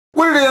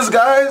What it is,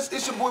 guys,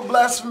 it's your boy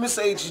Blasphemous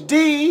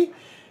HD,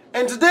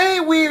 and today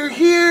we're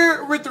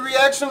here with the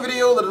reaction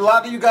video that a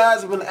lot of you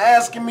guys have been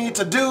asking me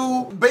to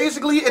do.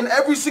 Basically, in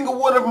every single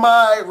one of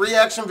my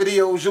reaction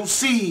videos, you'll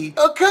see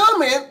a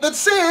comment that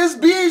says,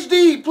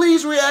 BHD,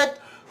 please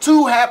react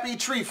to Happy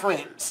Tree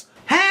Friends.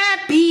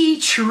 Happy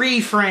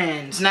Tree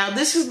Friends. Now,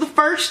 this is the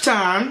first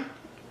time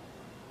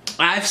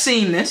I've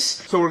seen this.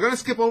 So we're going to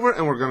skip over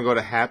and we're going to go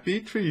to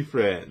Happy Tree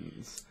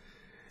Friends.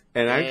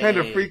 And I'm kind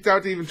of freaked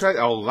out to even try.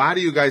 A lot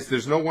of you guys,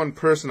 there's no one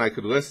person I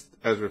could list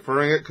as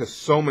referring it because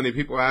so many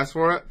people asked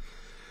for it.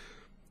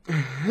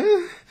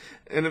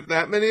 And if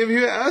that many of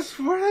you asked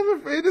for it, I'm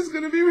afraid it's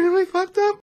going to be really fucked up.